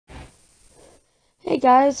Hey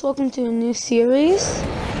guys, welcome to a new series,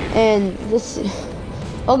 and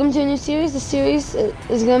welcome to a new series. The series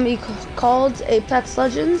is going to be called Apex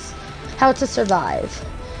Legends, How to Survive.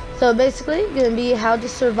 So basically, going to be how to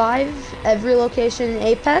survive every location in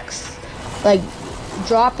Apex, like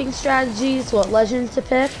dropping strategies, what legends to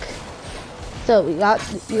pick. So you got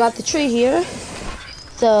the tree here.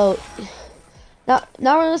 So now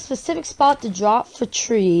we're in a specific spot to drop for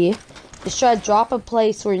tree. Just try to drop a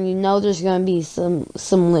place where you know there's gonna be some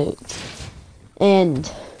loot. And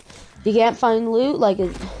if you can't find loot, like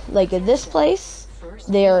at this place,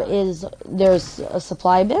 there's a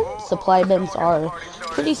supply bin. Supply bins are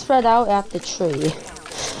pretty spread out at the tree.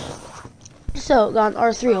 So got an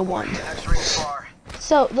R301.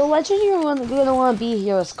 So the legend you're gonna want to be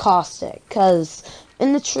here is Caustic, because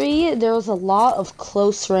in the tree there was a lot of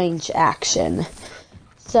close range action.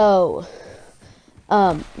 So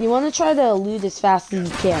you want to try to loot as fast as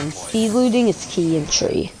you can. Speed looting is key in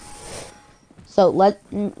tree. So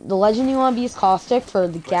the legend you want to be is Caustic for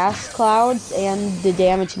the gas clouds and the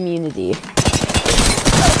damage immunity.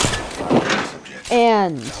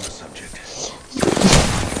 And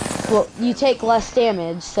well, you take less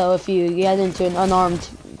damage, so if you get into an unarmed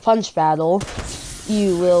punch battle,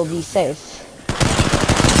 you will be safe.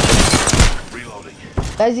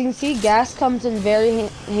 As you can see, gas comes in very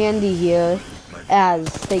handy here,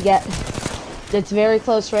 as it's very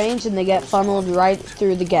close range and they get funneled right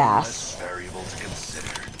through the gas.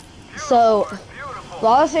 So a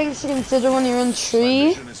lot of things to consider when you're in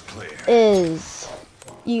tree is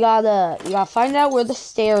you gotta find out where the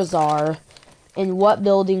stairs are and what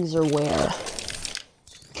buildings are where,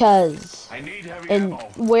 and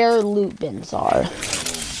where loot bins are.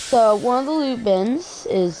 So one of the loot bins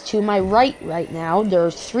is to my right now.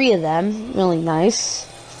 There's 3 of them, really nice.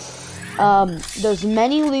 There's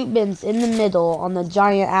many loot bins in the middle on the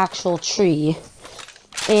giant actual tree.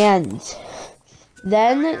 And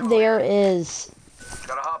then there is,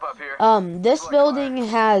 this building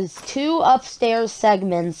has 2 upstairs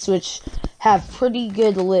segments which have pretty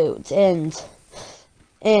good loot. And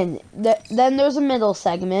then there's a middle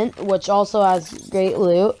segment which also has great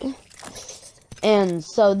loot. And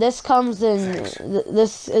so this comes in,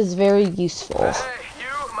 this is very useful.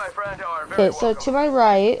 Okay, so to my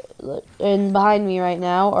right, and behind me right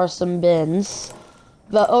now, are some bins.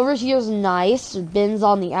 But over here's nice. Bins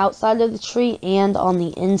on the outside of the tree and on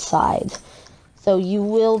the inside. So you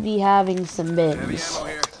will be having some bins.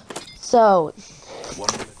 So,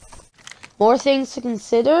 more things to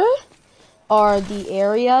consider are the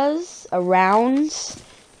areas around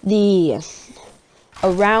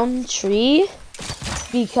tree,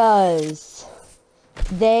 because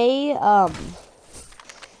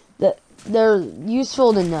they're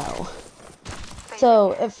useful to know.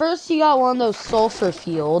 So at first you got one of those sulfur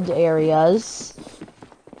field areas,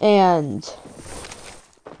 and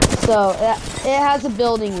so it has a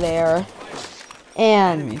building there,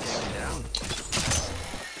 and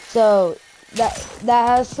so that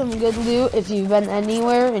has some good loot if you've been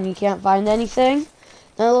anywhere and you can't find anything.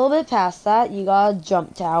 Then a little bit past that you got a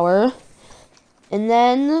jump tower, and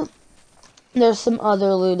then there's some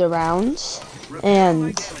other loot around.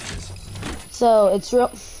 And so it's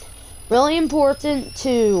really important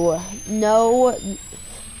to know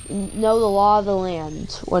the law of the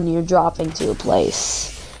land when you're dropping to a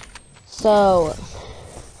place. So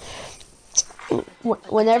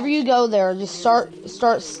whenever you go there, just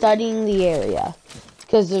start studying the area,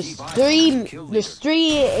 because there's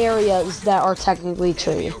three areas that are technically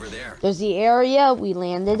tree. There's the area we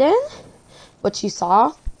landed in, which you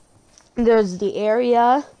saw. There's the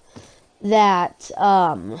area that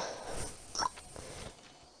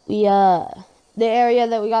the area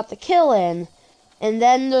that we got the kill in, and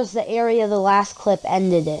then there's the area the last clip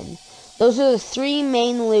ended in. Those are the 3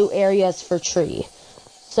 main loot areas for tree.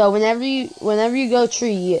 So whenever you go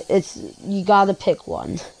tree, you gotta pick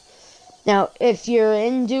one. Now, if you're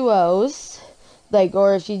in duos,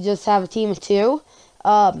 or if you just have a team of 2,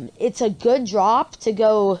 it's a good drop to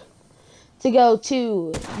go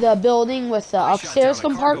to the building with the upstairs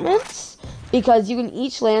compartments, because you can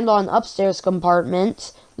each land on upstairs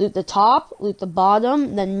compartments, loot the top, loot the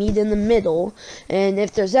bottom, then meet in the middle, and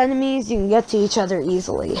if there's enemies, you can get to each other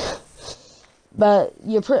easily. But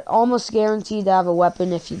you're almost guaranteed to have a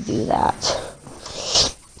weapon if you do that.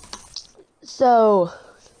 So,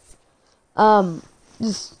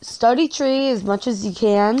 just study tree as much as you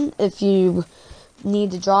can if you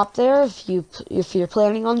need to drop there, if you're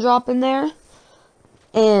planning on dropping there.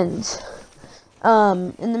 And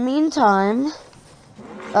in the meantime,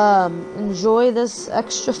 enjoy this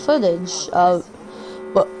extra footage of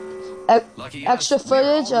extra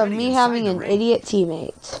footage of me having an idiot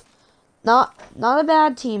teammate. Not a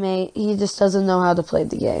bad teammate, he just doesn't know how to play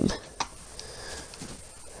the game.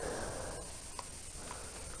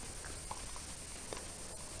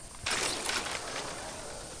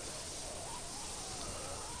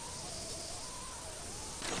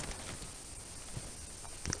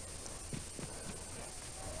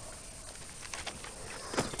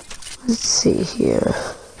 Let's see here.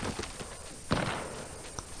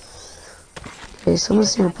 Okay,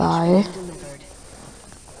 someone's nearby.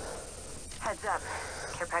 Heads up.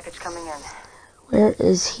 Care package coming in. Where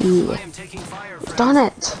is he? Darn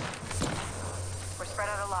it! We're spread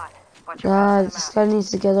out a lot. Watch your God, backs this on guy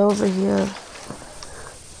needs to get over here.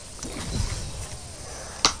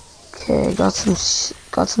 Okay, got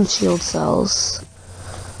some shield cells.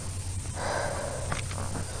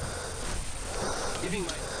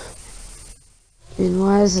 And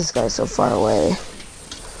why is this guy so far away?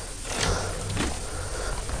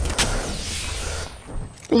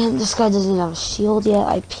 Man, this guy doesn't have a shield yet.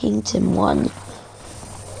 I pinged him one.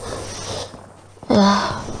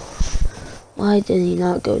 Why did he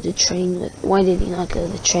not go to train with? Why did he not go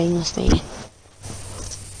to train with me?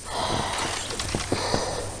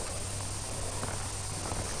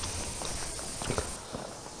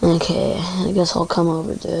 Okay, I guess I'll come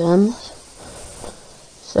over to him.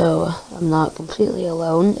 So I'm not completely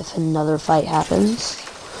alone if another fight happens.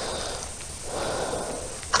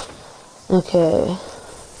 Okay.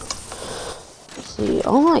 Let's see.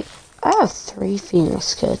 Oh my, I have 3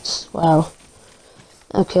 Phoenix kits. Wow.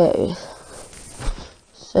 Okay.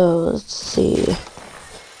 So let's see.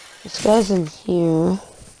 This guy's in here.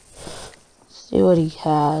 Let's see what he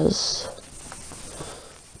has.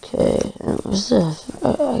 Okay. Where's the?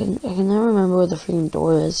 I can never remember where the freaking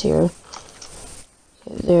door is here.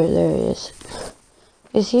 There he is.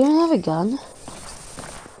 Does he even have a gun?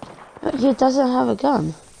 He doesn't have a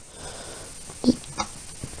gun.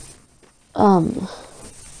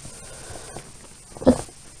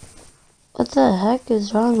 What the heck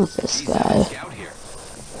is wrong with this guy?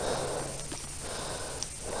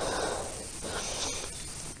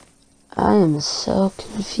 I am so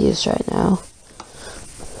confused right now.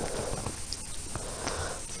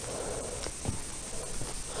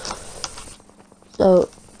 So,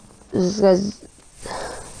 this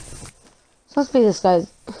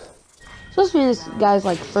guy's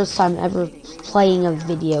like first time ever playing a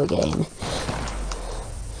video game.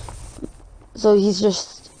 So he's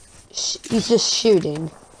just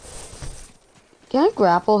shooting. Can I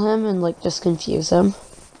grapple him and like just confuse him?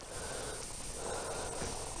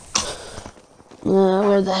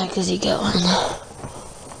 Where the heck is he going?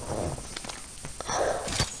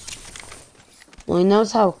 Well, he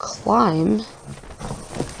knows how to climb.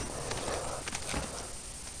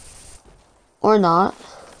 Or not.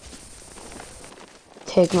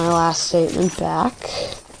 Take my last statement back.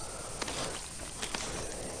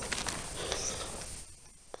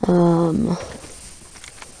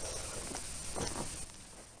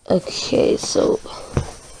 Okay, so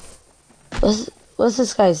what's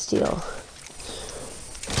this guy's deal?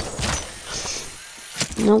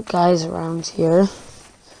 No guys around here.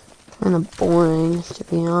 Kinda boring, to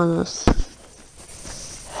be honest.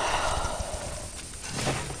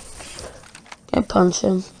 I punch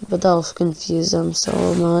him, but that'll confuse him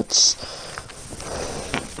so much.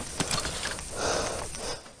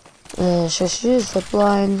 Should I shoot a zip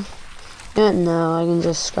line? No, I can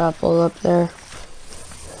just scrapple up there.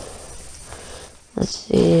 Let's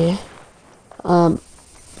see.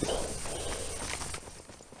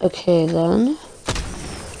 Okay then.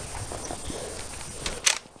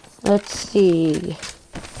 Let's see.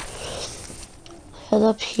 Head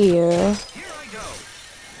up here.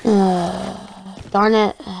 Darn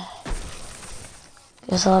it.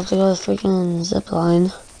 Guess I'll have to go with freaking zip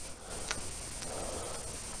line.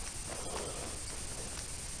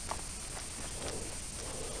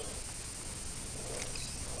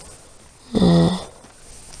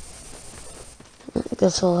 I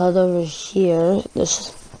guess I'll head over here.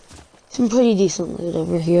 There's some pretty decent loot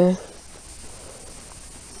over here.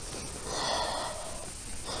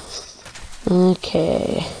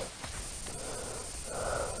 Okay.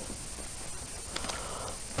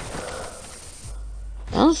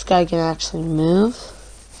 Now this guy can actually move.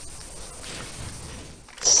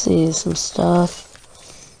 Let's see some stuff.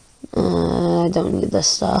 I don't need this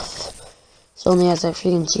stuff. This only has a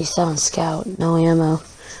freaking G7 Scout. No ammo.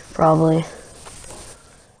 Probably.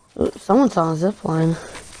 Ooh, someone's on a zipline.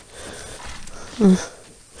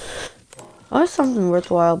 Always something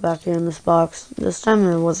worthwhile back here in this box. This time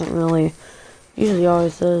there wasn't really. Usually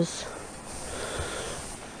always is.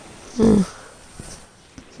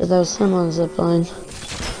 So But that was him on the zip line.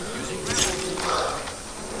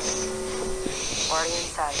 Already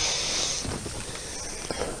inside.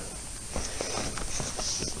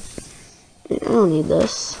 I don't need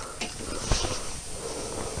this.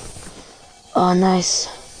 Oh, nice.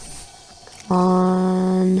 Come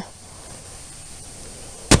on.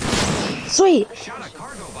 Sweet.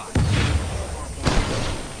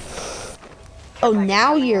 Oh,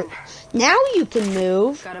 now you can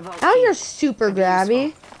move. Now you're super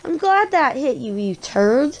grabby. I'm glad that hit you, you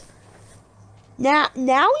turd. Now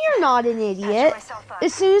you're not an idiot.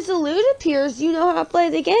 As soon as the loot appears, you know how to play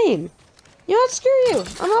the game. You know what? Screw you.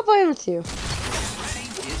 I'm not playing with you.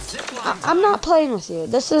 I'm not playing with you.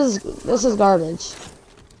 This is garbage.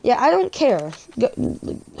 Yeah, I don't care.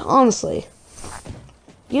 Honestly.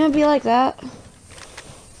 You gonna be like that?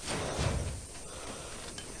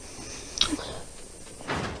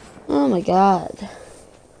 Oh my god.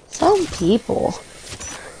 Some people.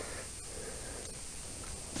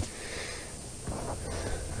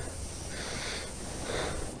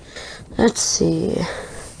 Let's see.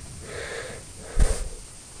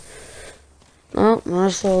 Well, might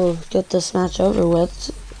as well get this match over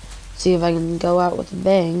with. See if I can go out with a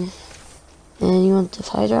bang. And you want to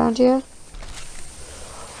fight around here?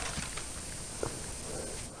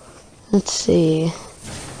 Let's see.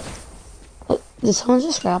 Did someone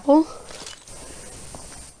just grapple?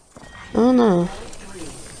 I don't know.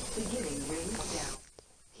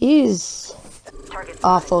 He's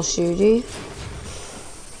awful shooty.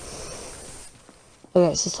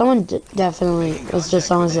 Okay, so someone definitely was just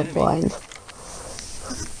on a zip line.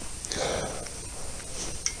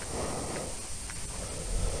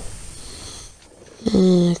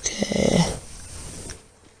 Okay.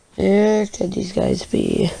 Where could these guys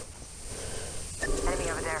be? Enemy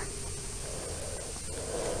over there.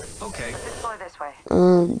 Okay. Let's explore this way.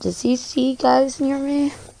 Does he see guys near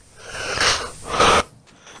me?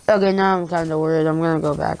 Okay, now I'm kind of worried. I'm gonna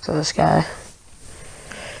go back to this guy.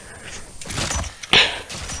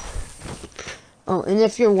 Oh, and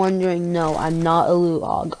if you're wondering, no, I'm not a loot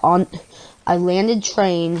hog. I landed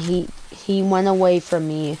train. He went away from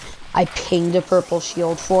me. I pinged a purple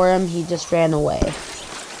shield for him. He just ran away.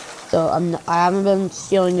 So I haven't been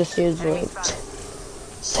stealing this dude's loot. Let's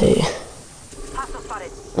see.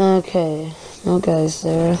 Okay, no guys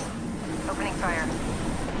there. Opening fire.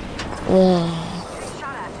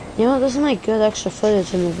 You know what? This is my good extra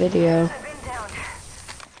footage in the video.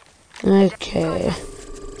 Okay.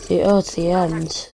 See, oh, it's the end.